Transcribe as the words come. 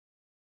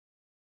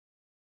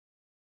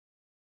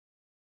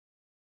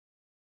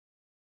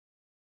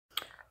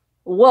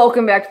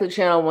Welcome back to the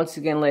channel once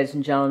again, ladies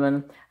and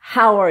gentlemen.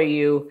 How are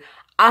you?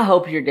 I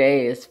hope your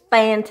day is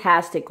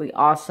fantastically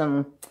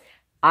awesome.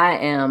 I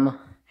am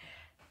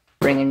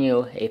bringing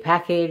you a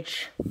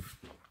package.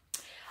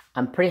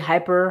 I'm pretty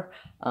hyper.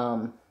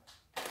 I've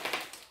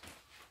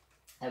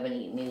been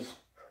eating these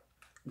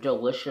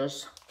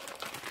delicious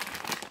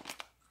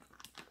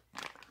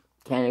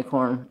candy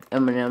corn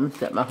M&Ms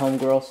that my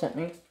homegirl sent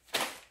me.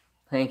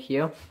 Thank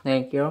you.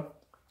 Thank you.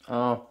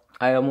 I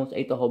almost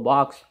ate the whole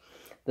box.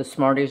 The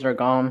Smarties are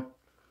gone.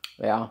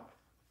 Yeah.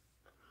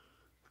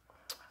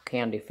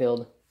 Candy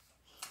filled.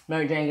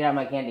 Mary Jane, get out of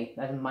my candy.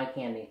 That's my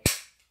candy.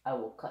 I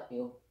will cut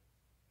you.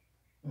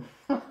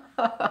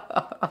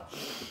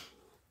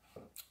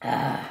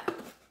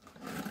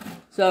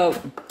 So,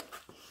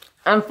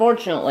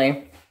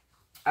 unfortunately,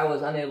 I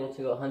was unable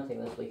to go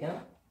hunting this weekend.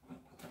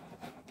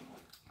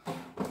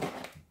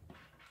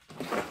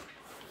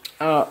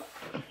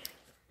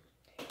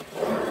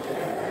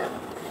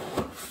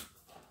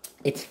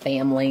 It's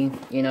family,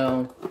 you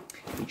know.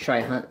 You try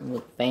hunting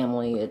with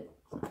family,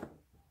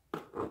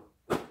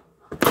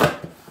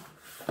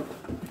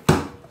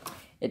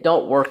 it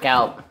don't work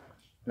out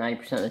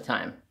 90% of the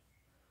time.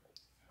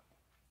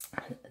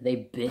 They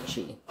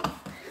bitchy.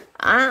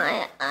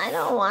 I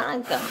don't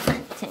want to go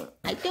hunting.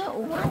 I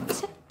don't want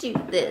to do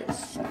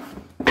this.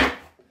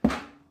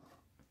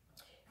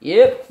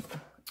 Yep,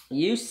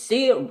 you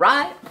see it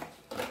right.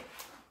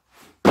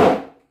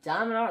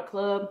 Diamond Art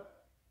Club.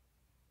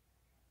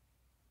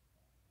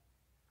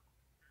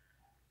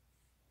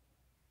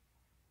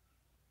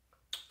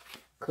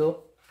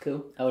 Cool.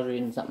 I was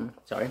reading something.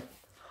 Sorry.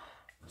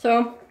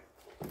 So,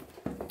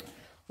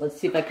 let's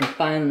see if I can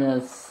find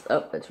this.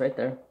 Oh, it's right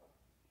there.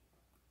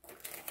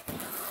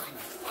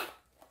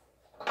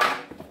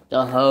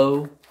 The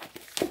hoe.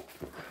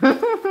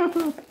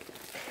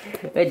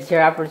 Wait,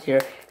 Trapper's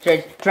here.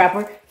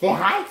 Trapper, say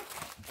hi.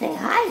 Say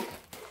hi.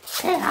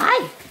 Say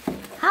hi.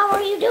 How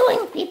are you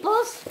doing,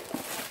 peoples?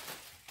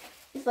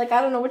 He's like,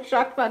 I don't know what you're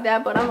talking about,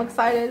 Dad, but I'm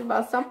excited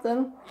about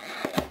something.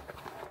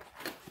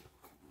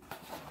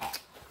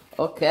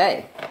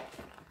 Okay.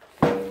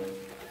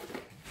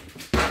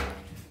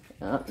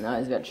 Oh, now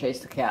he's got to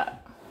chase the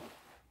cat.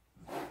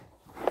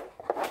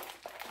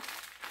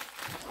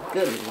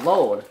 Good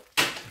Lord.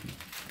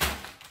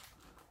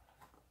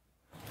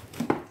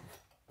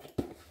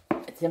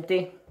 It's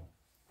empty.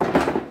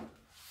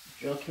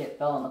 Drill kit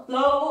fell on the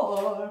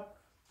floor.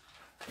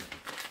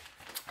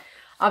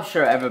 I'm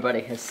sure everybody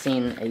has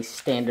seen a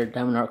standard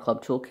Diamond Art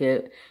Club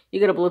toolkit.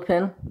 You get a blue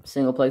pin,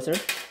 single placer.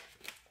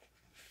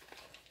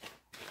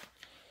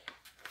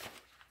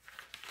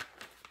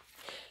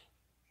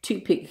 Two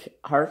pink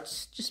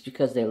hearts, just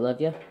because they love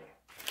you.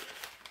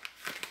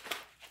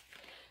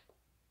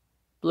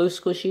 Blue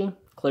squishy,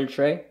 clear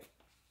tray.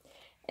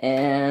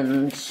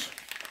 And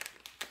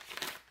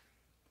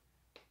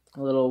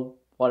little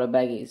water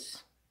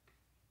baggies.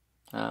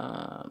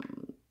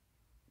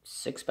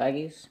 6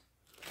 baggies.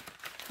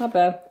 Not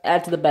bad.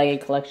 Add to the baggie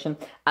collection.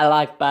 I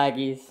like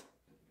baggies.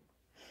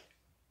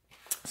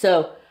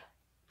 So,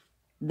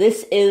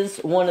 this is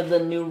one of the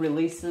new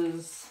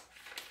releases.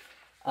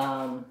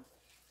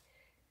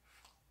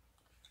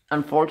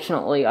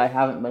 Unfortunately, I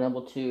haven't been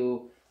able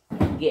to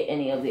get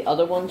any of the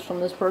other ones from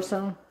this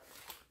person.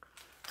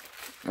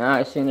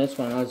 I seen this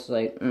one, I was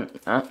like,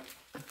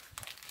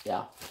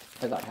 yeah,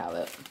 I gotta have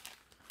it.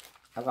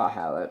 I gotta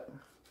have it.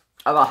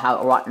 I gotta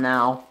have it right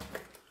now.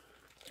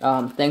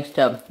 Thanks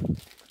to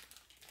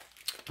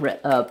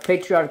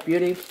Patriotic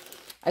Beauty.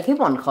 I keep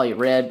wanting to call you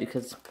Red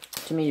because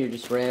to me you're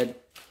just Red.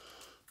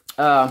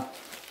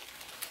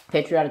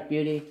 Patriotic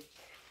Beauty.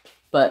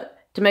 But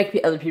to make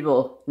other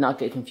people not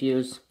get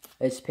confused,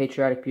 it's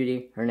Patriotic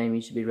Beauty. Her name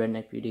used to be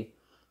Redneck Beauty.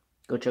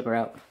 Go check her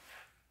out.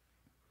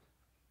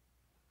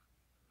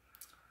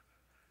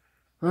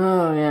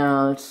 Oh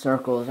yeah, it's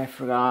circles. I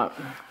forgot.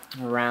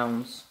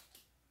 Rounds.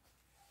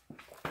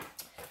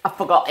 I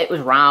forgot it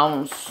was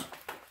rounds.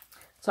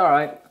 It's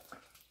alright.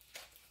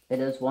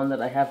 It is one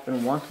that I have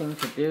been wanting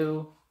to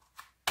do.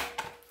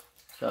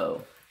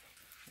 So,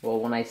 well,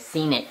 when I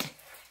seen it,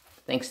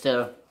 thanks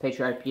to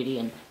Patriotic Beauty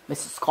and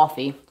Mrs.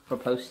 Coffee for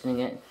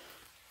posting it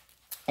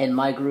in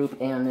my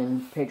group and in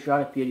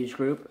Patriotic Beauty's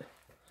group.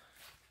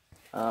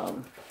 Yeah,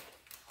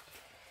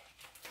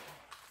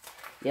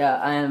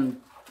 I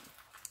am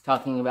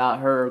talking about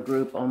her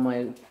group on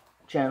my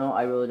channel.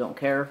 I really don't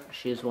care.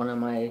 She's one of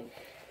my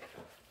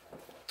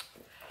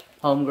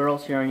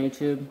homegirls here on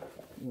YouTube.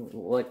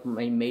 Like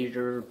my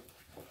major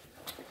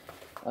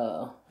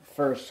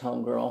first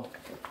homegirl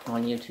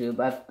on YouTube.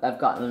 I've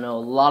gotten to know a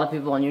lot of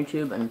people on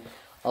YouTube, and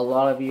a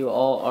lot of you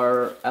all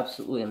are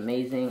absolutely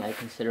amazing. I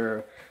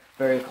consider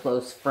very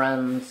close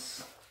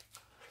friends,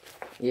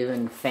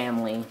 even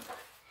family.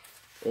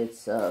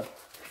 It's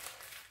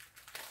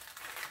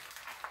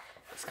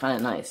kind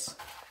of nice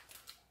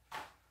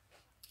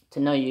to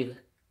know you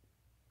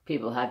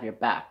people have your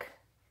back.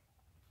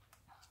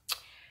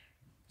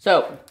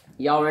 So,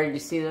 y'all ready to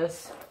see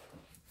this?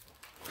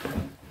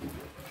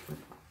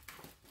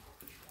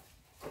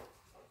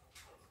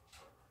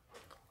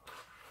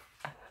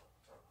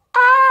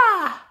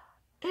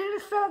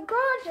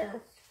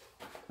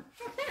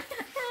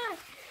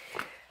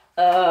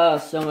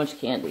 So much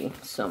candy.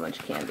 So much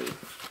candy.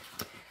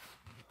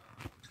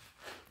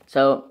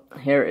 So,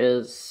 here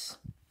is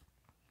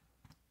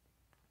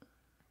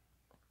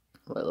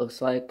what it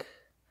looks like.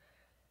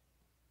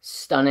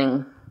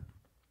 Stunning.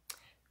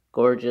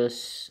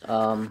 Gorgeous.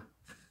 My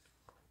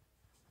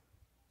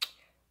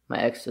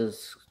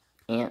ex's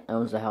aunt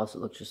owns a house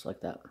that looks just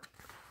like that.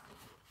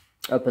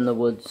 Up in the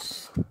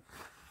woods.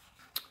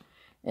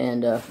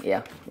 And,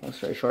 yeah, long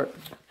story short.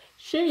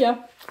 See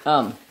ya.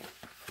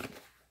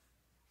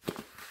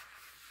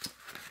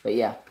 But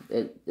yeah,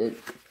 this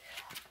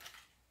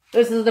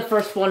is the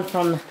first one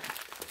from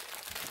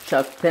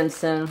Chuck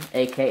Pinson,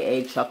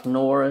 aka Chuck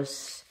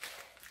Norris.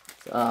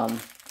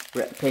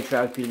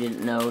 Patriotic, you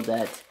didn't know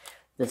that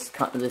this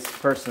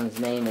person's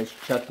name is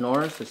Chuck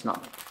Norris. It's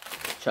not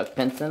Chuck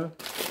Pinson.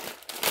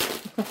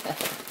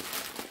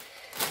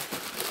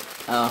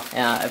 Oh,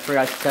 yeah, I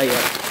forgot to tell you.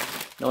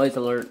 Noise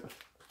alert.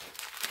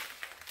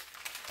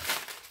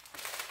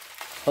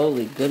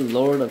 Holy good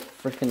lord of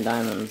frickin'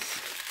 diamonds.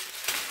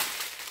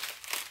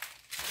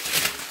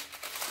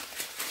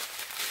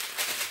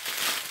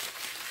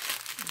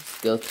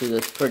 Go through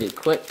this pretty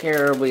quick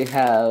here. We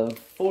have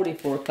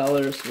 44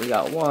 colors. We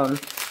got 1,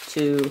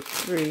 2,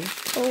 3,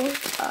 4,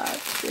 5,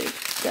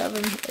 6,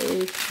 7,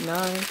 8,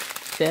 9,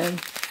 10,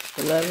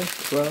 11,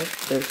 12,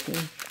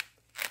 13.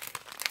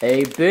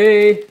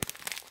 AB.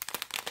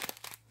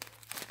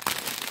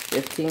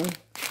 15.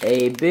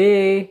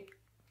 AB.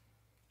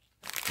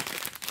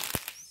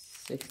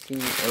 16.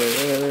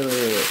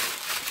 Wait.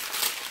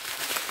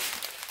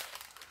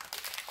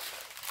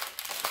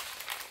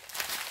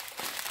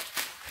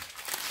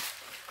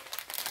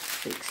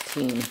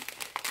 16,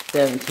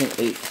 17,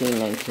 18,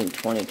 19,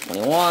 20,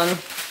 21,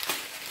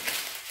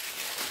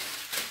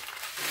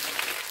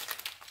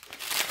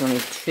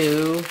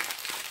 22,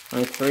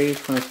 23,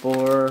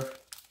 24,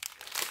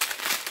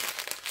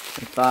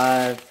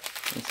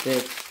 25,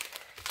 26,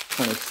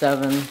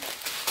 27.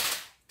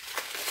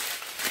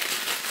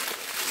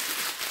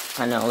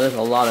 I know, there's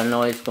a lot of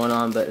noise going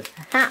on, but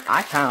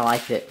I kind of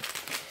like it.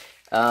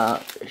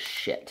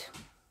 Shit.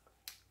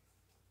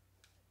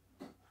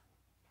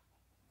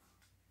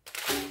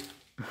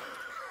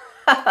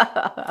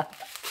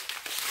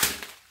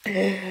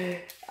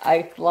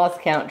 I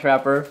lost count,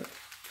 Trapper.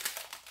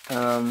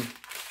 I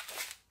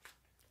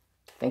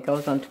think I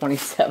was on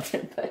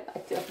 27, but I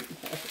don't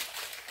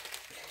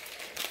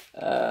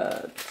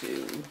know.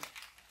 2,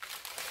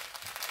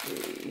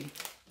 3,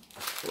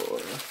 4,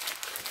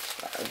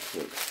 5,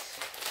 6,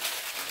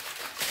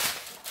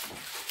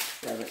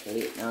 7,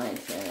 8, 9,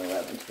 10,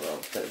 11,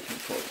 12, 13,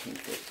 14,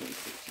 15,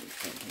 16,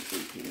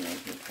 17, 18,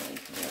 19, 20,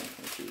 21,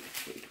 22,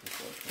 23,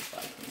 24,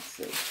 25,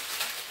 26.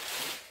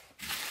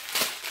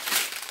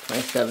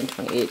 27,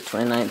 28,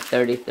 29,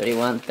 30,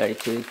 31,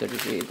 32,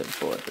 33,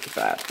 34,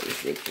 35,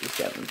 36,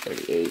 37,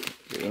 38,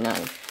 39,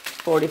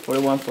 40,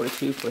 41,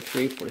 42,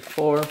 43,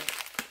 44.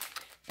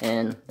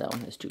 And that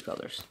one has 2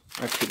 colors,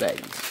 or 2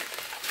 baggies.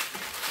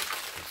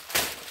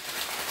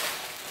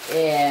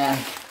 Yeah.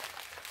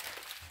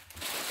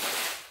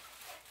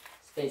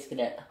 Space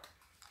Cadet.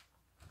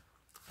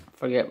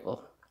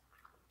 Forgettable.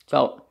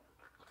 So,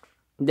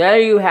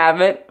 there you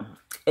have it.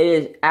 It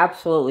is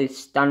absolutely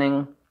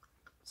stunning.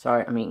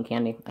 Sorry, I'm eating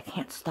candy. I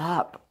can't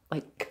stop.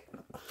 Like,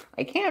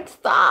 I can't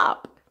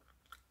stop.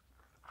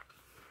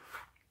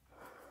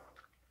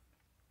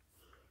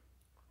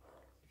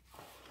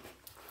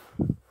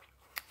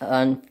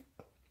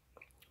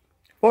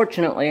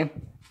 Unfortunately,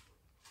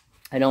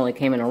 it only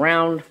came in a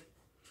round.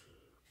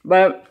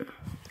 But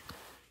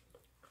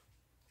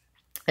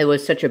it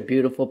was such a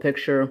beautiful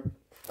picture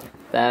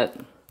that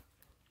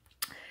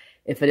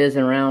if it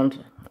isn't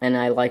round and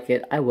I like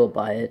it, I will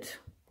buy it.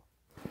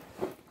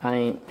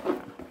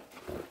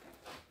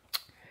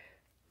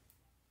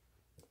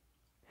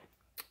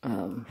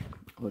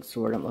 What's the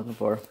word I'm looking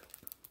for?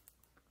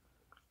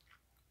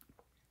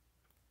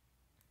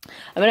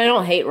 I mean, I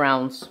don't hate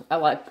rounds. I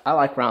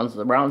like rounds.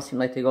 The rounds seem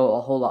like they go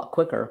a whole lot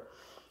quicker,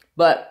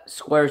 but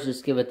squares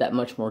just give it that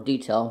much more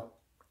detail.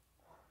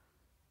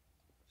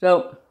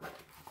 So,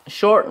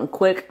 short and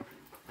quick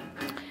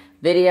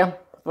video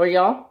for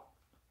y'all.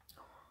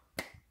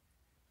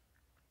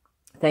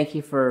 Thank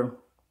you for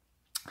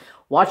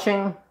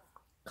watching,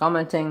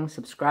 commenting,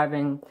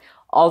 subscribing,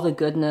 all the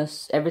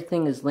goodness.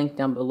 Everything is linked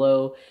down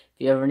below.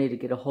 If you ever need to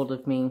get a hold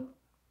of me,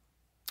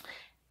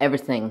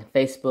 everything,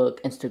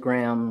 Facebook,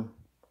 Instagram,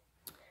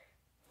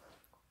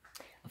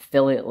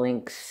 affiliate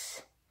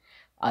links,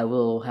 I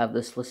will have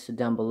this listed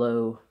down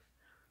below.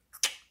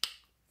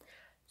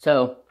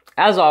 So,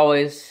 as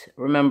always,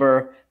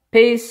 remember,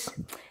 peace,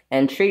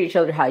 and treat each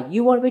other how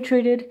you want to be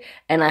treated,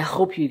 and I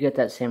hope you get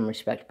that same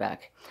respect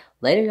back.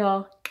 Later,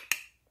 y'all.